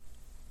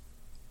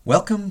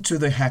Welcome to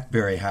the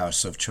Hackberry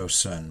House of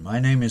Chosun.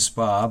 My name is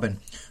Bob, and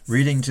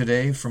reading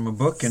today from a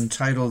book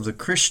entitled The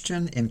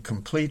Christian in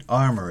Complete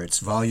Armor. It's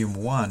volume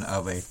 1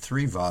 of a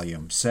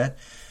 3-volume set.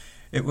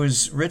 It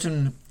was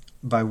written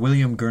by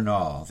William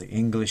Gurnall, the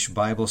English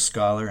Bible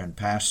scholar and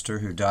pastor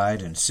who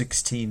died in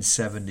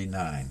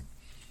 1679.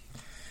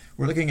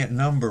 We're looking at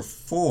number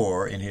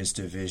 4 in his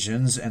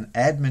divisions, an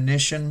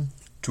admonition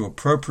to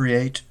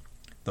appropriate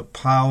the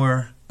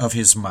power of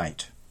his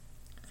might.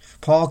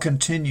 Paul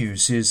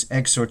continues his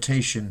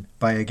exhortation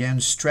by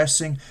again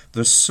stressing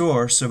the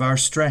source of our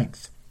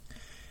strength.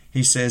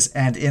 He says,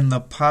 and in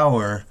the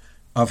power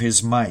of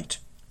his might.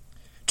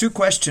 Two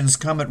questions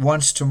come at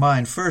once to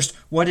mind. First,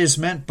 what is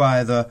meant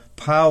by the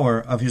power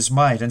of his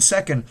might? And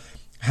second,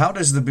 how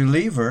does the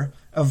believer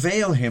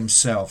avail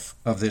himself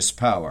of this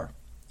power?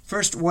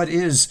 First, what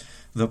is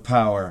the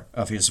power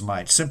of his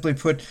might? Simply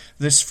put,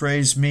 this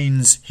phrase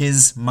means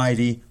his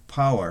mighty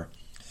power.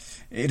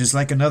 It is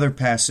like another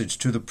passage,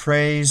 to the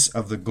praise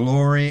of the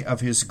glory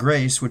of his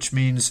grace, which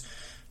means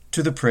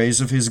to the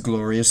praise of his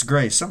glorious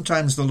grace.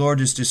 Sometimes the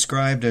Lord is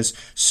described as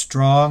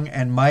strong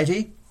and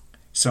mighty,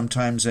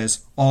 sometimes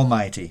as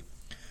almighty.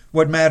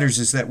 What matters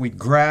is that we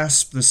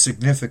grasp the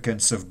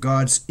significance of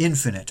God's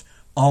infinite,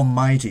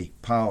 almighty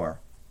power.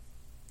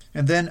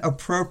 And then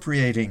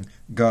appropriating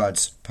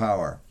God's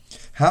power.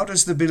 How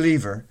does the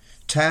believer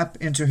tap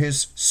into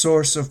his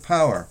source of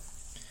power?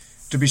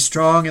 To be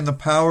strong in the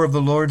power of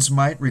the Lord's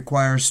might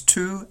requires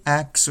 2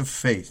 acts of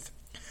faith.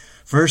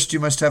 First, you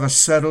must have a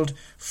settled,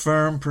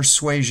 firm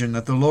persuasion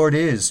that the Lord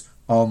is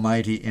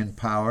almighty in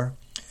power.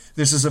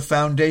 This is a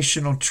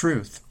foundational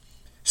truth.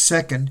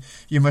 Second,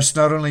 you must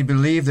not only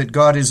believe that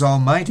God is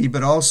almighty,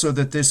 but also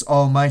that this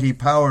almighty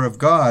power of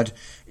God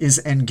is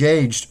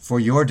engaged for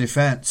your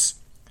defense.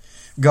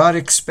 God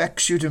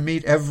expects you to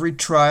meet every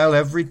trial,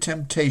 every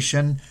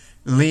temptation,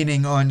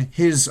 leaning on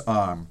his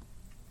arm.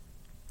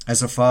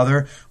 As a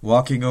father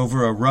walking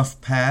over a rough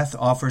path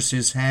offers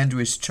his hand to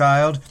his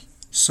child,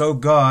 so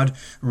God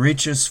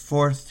reaches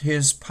forth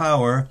his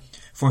power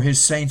for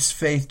his saints'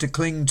 faith to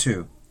cling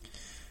to.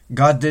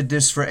 God did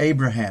this for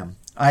Abraham,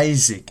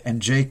 Isaac,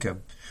 and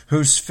Jacob,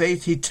 whose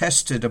faith he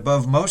tested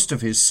above most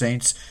of his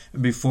saints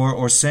before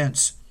or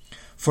since.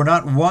 For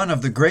not one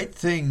of the great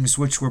things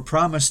which were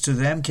promised to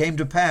them came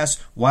to pass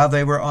while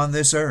they were on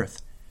this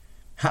earth.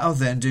 How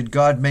then did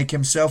God make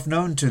himself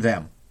known to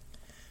them?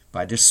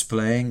 By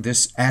displaying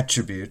this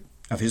attribute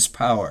of his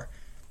power.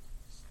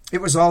 It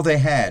was all they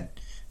had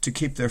to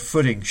keep their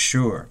footing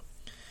sure.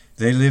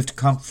 They lived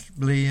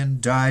comfortably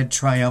and died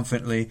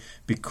triumphantly,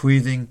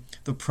 bequeathing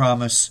the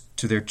promise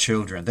to their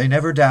children. They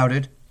never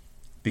doubted,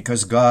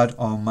 because God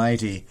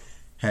Almighty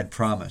had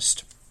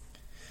promised.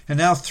 And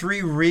now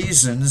 3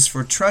 reasons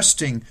for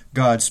trusting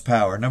God's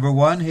power. Number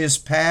 1, his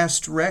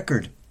past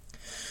record.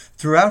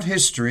 Throughout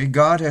history,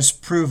 God has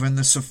proven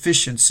the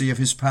sufficiency of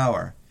his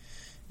power.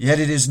 Yet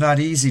it is not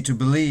easy to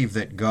believe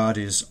that God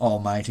is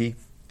almighty.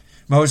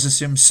 Moses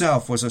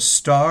himself was a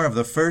star of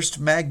the first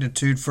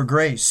magnitude for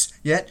grace.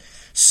 Yet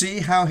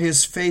see how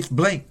his faith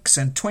blinks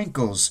and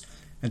twinkles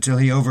until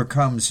he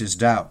overcomes his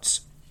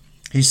doubts.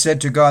 He said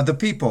to God, the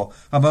people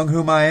among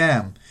whom I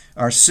am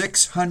are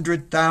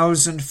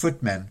 600,000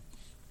 footmen,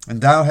 and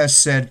thou hast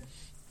said,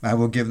 I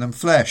will give them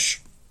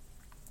flesh,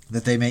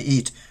 that they may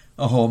eat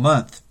a whole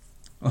month.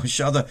 Oh,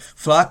 shall the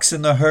flocks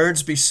and the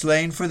herds be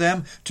slain for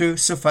them to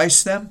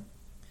suffice them?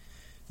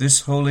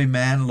 This holy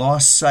man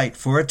lost sight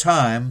for a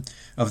time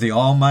of the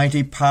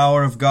almighty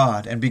power of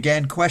God and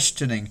began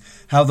questioning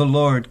how the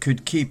Lord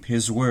could keep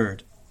his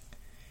word.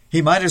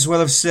 He might as well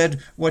have said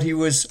what he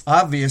was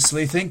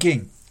obviously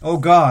thinking. O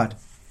God,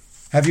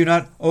 have you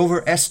not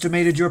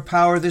overestimated your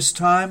power this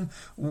time?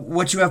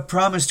 What you have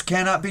promised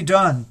cannot be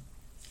done.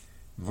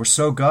 For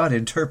so God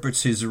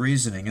interprets his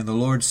reasoning, and the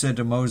Lord said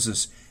to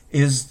Moses,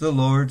 is the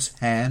Lord's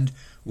hand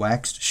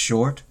waxed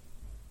short?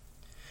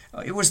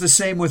 It was the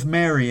same with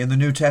Mary in the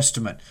New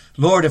Testament.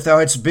 Lord, if thou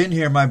hadst been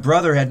here, my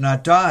brother had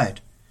not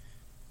died.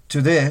 To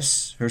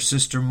this, her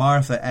sister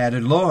Martha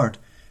added, Lord,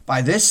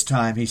 by this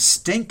time he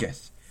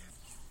stinketh.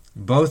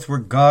 Both were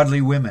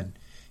godly women,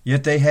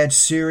 yet they had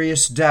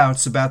serious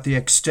doubts about the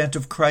extent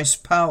of Christ's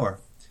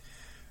power.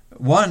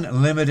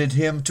 One limited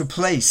him to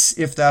place,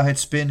 if thou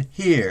hadst been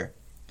here,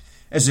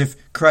 as if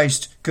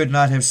Christ could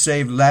not have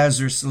saved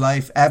Lazarus'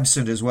 life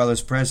absent as well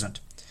as present.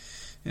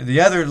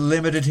 The other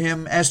limited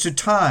him as to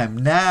time.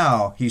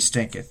 Now he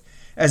stinketh,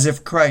 as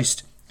if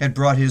Christ had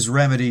brought his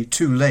remedy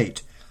too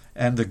late,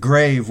 and the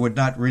grave would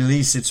not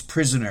release its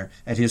prisoner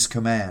at his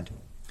command.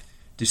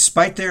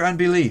 Despite their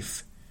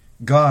unbelief,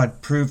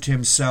 God proved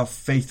himself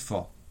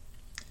faithful.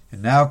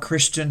 And now,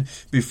 Christian,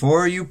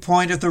 before you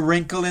point at the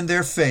wrinkle in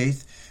their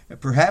faith,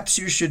 perhaps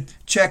you should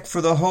check for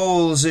the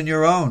holes in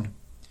your own.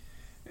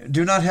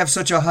 Do not have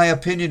such a high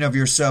opinion of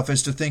yourself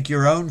as to think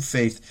your own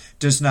faith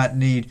does not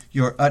need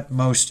your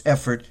utmost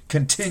effort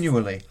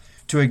continually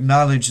to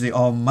acknowledge the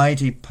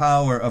almighty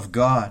power of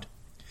God.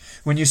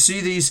 When you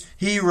see these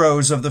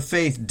heroes of the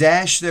faith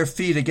dash their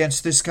feet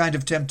against this kind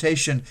of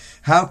temptation,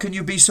 how can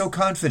you be so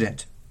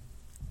confident?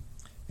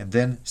 And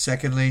then,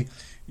 secondly,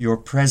 your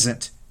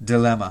present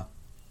dilemma.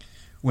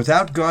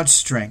 Without God's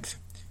strength,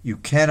 you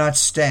cannot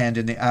stand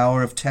in the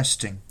hour of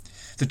testing.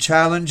 The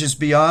challenge is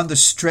beyond the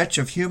stretch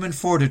of human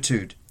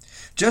fortitude.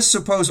 Just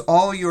suppose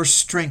all your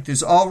strength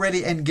is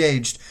already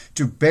engaged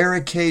to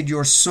barricade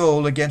your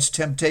soul against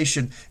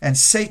temptation, and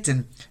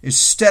Satan is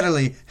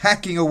steadily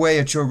hacking away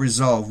at your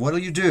resolve. What will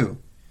you do?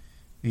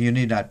 You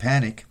need not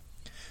panic.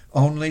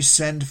 Only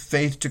send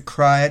faith to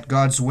cry at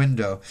God's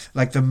window,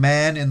 like the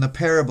man in the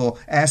parable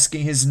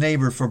asking his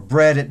neighbor for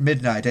bread at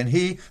midnight, and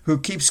he who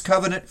keeps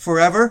covenant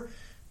forever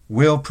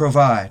will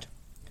provide.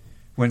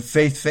 When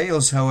faith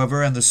fails,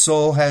 however, and the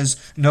soul has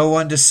no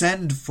one to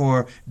send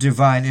for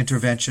divine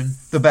intervention,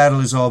 the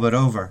battle is all but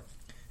over,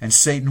 and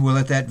Satan will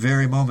at that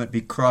very moment be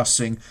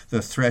crossing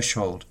the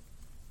threshold.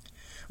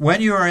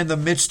 When you are in the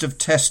midst of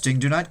testing,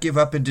 do not give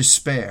up in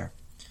despair.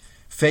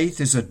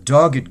 Faith is a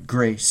dogged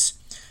grace.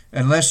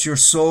 Unless your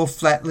soul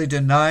flatly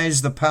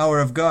denies the power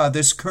of God,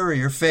 this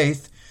courier,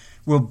 faith,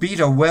 will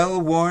beat a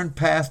well-worn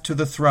path to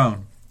the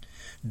throne.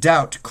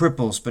 Doubt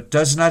cripples but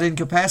does not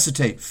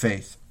incapacitate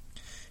faith.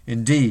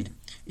 Indeed,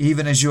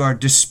 even as you are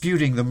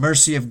disputing the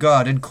mercy of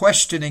God and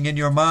questioning in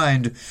your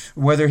mind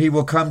whether he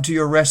will come to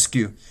your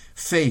rescue,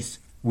 faith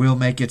will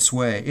make its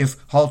way, if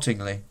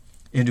haltingly,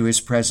 into his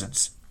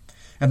presence.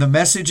 And the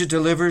message it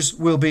delivers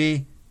will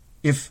be,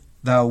 "If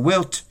thou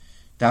wilt,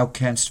 thou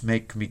canst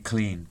make me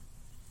clean."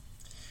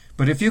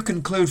 But if you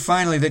conclude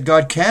finally that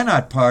God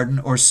cannot pardon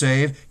or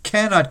save,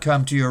 cannot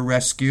come to your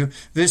rescue,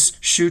 this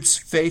shoots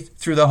faith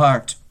through the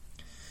heart.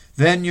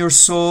 Then your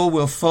soul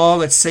will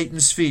fall at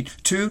Satan's feet,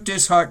 too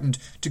disheartened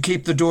to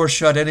keep the door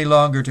shut any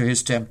longer to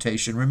his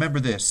temptation. Remember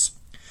this: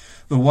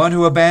 the one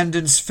who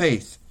abandons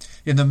faith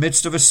in the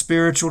midst of a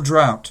spiritual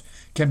drought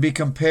can be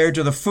compared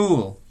to the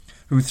fool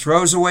who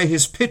throws away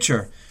his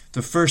pitcher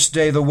the first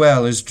day the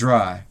well is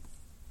dry.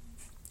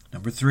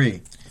 Number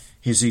 3,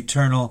 his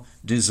eternal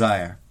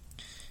desire.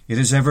 It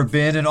has ever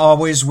been and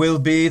always will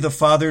be the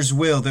Father's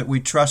will that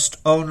we trust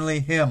only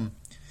him.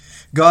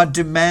 God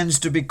demands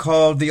to be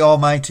called the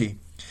Almighty.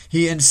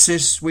 He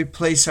insists we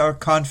place our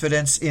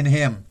confidence in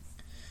him.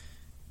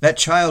 That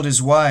child is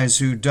wise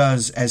who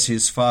does as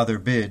his father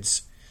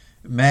bids.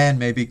 Man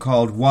may be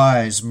called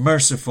wise,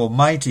 merciful,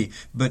 mighty,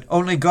 but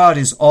only God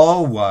is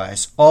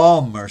all-wise,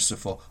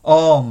 all-merciful,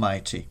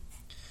 almighty.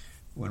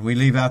 When we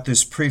leave out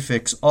this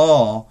prefix,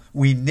 all,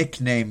 we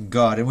nickname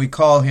God, and we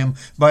call him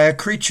by a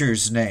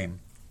creature's name,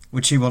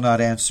 which he will not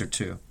answer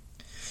to.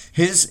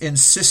 His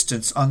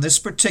insistence on this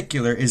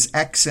particular is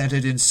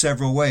accented in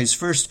several ways.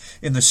 First,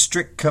 in the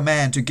strict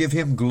command to give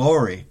him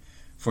glory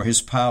for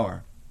his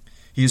power.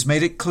 He has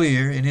made it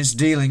clear in his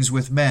dealings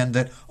with men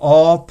that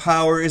all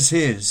power is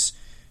his,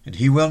 and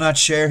he will not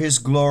share his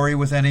glory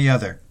with any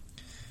other.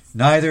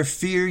 Neither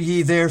fear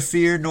ye their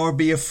fear, nor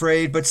be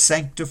afraid, but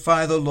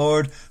sanctify the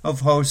Lord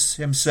of hosts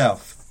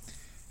himself.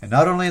 And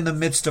not only in the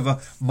midst of a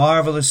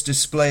marvelous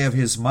display of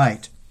his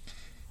might,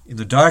 in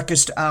the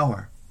darkest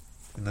hour,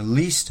 in the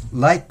least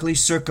likely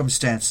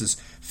circumstances,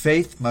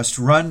 faith must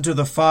run to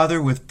the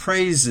Father with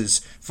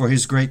praises for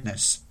his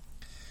greatness.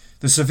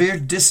 The severe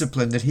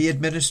discipline that he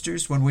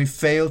administers when we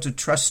fail to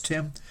trust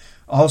him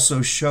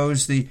also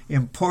shows the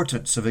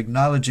importance of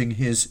acknowledging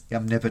his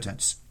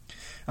omnipotence.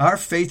 Our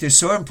faith is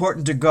so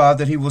important to God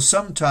that he will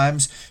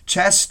sometimes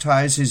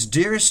chastise his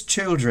dearest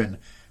children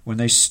when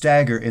they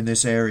stagger in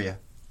this area.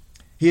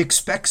 He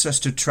expects us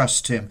to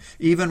trust him,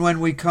 even when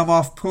we come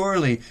off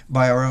poorly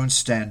by our own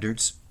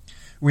standards.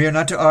 We are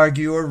not to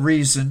argue or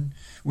reason.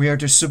 We are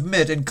to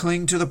submit and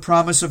cling to the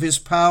promise of his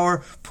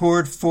power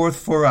poured forth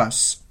for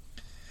us.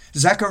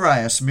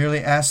 Zacharias merely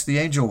asked the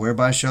angel,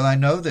 "Whereby shall I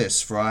know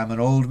this? For I am an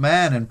old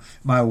man, and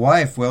my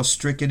wife well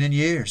stricken in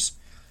years."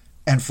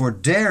 And for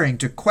daring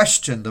to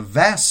question the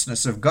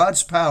vastness of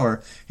God's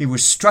power, he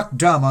was struck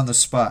dumb on the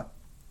spot.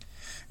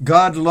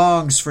 God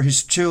longs for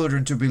his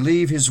children to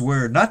believe his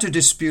word, not to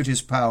dispute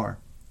his power.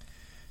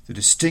 The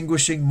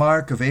distinguishing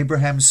mark of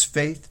Abraham's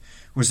faith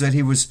was that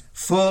he was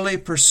fully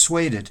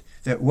persuaded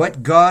that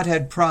what God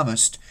had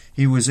promised,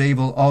 he was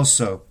able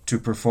also to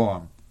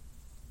perform.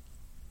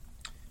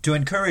 To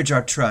encourage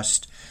our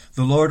trust,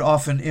 the Lord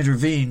often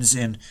intervenes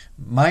in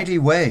mighty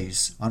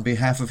ways on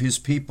behalf of his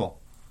people.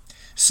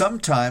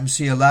 Sometimes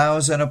he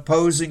allows an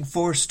opposing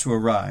force to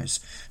arise,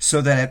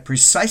 so that at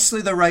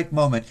precisely the right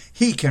moment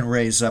he can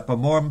raise up a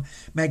more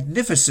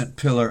magnificent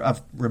pillar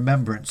of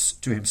remembrance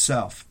to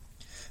himself.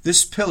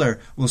 This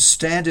pillar will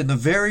stand in the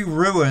very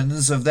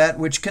ruins of that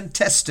which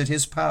contested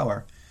his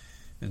power.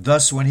 And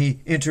thus when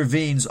he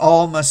intervenes,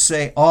 all must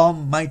say,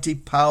 "Almighty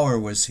power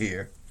was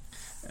here."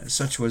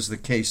 Such was the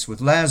case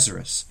with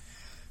Lazarus.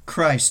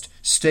 Christ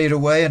stayed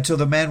away until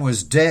the man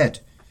was dead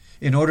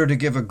in order to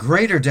give a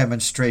greater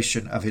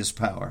demonstration of his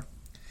power.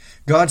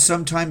 God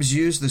sometimes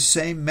used the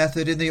same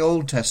method in the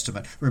Old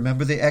Testament.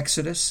 Remember the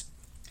Exodus?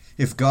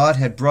 If God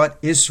had brought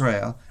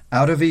Israel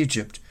out of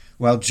Egypt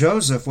while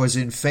Joseph was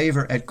in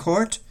favor at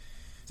court,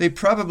 they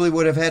probably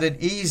would have had an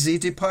easy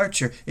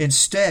departure.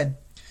 Instead,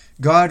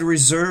 God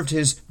reserved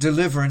his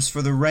deliverance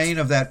for the reign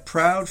of that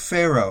proud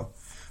Pharaoh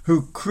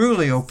who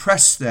cruelly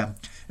oppressed them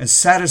and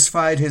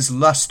satisfied his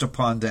lust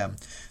upon them.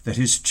 that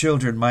his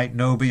children might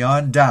know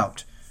beyond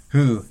doubt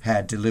who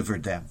had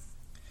delivered them.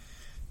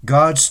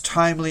 God's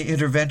timely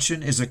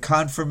intervention is a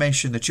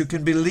confirmation that you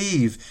can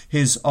believe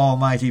his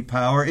almighty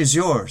power is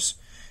yours,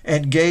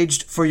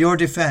 engaged for your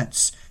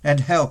defense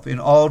and help in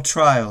all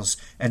trials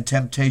and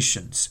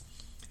temptations.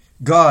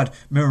 God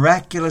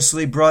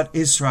miraculously brought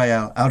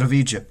Israel out of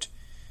Egypt.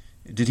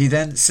 Did he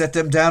then set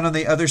them down on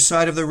the other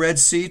side of the Red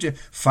Sea to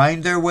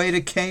find their way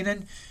to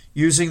Canaan,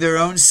 using their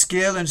own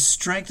skill and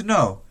strength?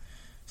 No.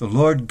 The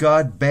Lord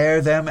God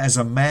bare them as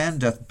a man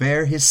doth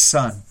bear his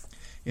son,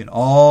 in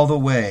all the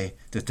way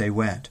that they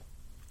went.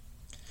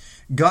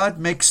 God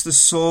makes the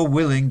soul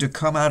willing to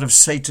come out of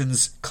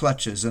Satan's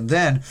clutches, and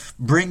then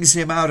brings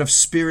him out of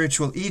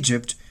spiritual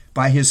Egypt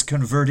by his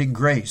converting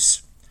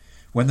grace.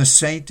 When the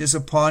saint is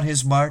upon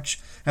his march,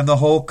 and the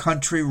whole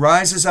country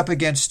rises up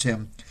against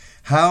him,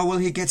 how will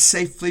he get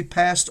safely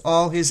past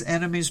all his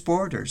enemies'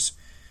 borders?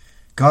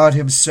 God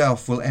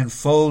himself will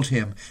enfold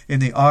him in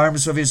the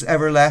arms of his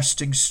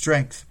everlasting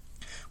strength.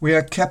 We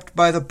are kept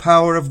by the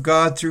power of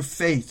God through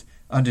faith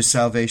unto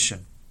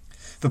salvation.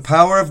 The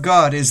power of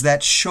God is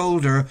that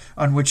shoulder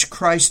on which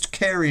Christ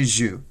carries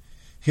you,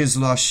 his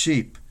lost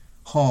sheep,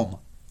 home,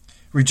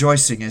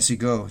 rejoicing as he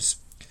goes.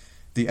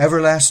 The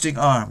everlasting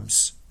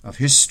arms of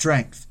his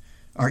strength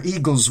are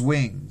eagle's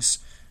wings,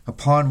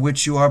 upon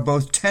which you are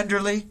both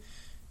tenderly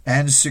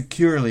and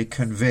securely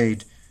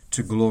conveyed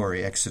to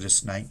glory.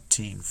 Exodus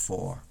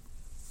 19:4.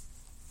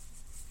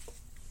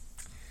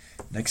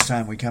 Next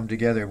time we come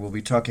together, we'll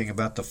be talking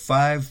about the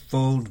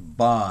fivefold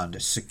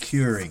bond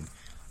securing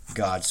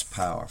God's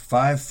power.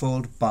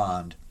 Fivefold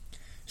bond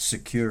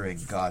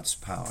securing God's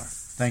power.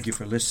 Thank you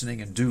for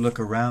listening, and do look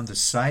around the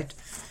site.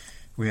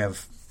 We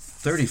have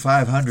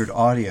 3,500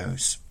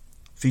 audios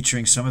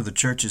featuring some of the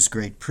church's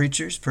great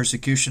preachers,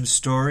 persecution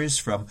stories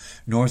from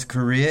North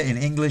Korea in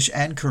English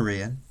and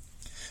Korean,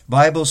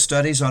 Bible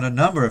studies on a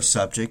number of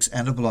subjects,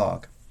 and a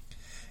blog.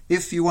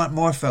 If you want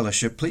more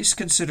fellowship, please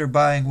consider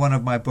buying one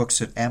of my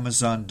books at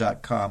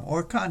Amazon.com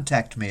or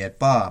contact me at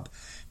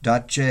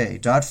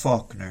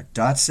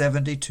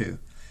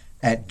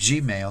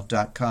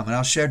bob.j.faulkner.72@gmail.com, and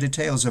I'll share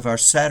details of our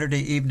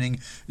Saturday evening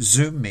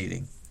Zoom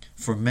meeting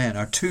for men,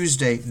 our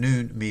Tuesday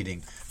noon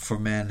meeting for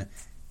men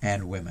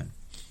and women.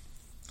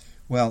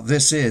 Well,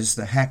 this is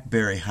the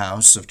Hackberry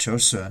House of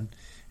Chosun,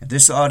 and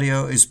this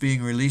audio is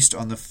being released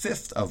on the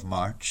 5th of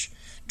March,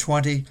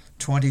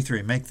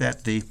 2023. Make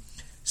that the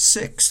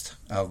 6th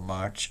of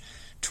March,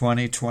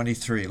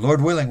 2023.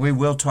 Lord willing, we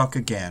will talk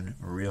again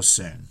real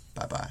soon.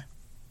 Bye-bye.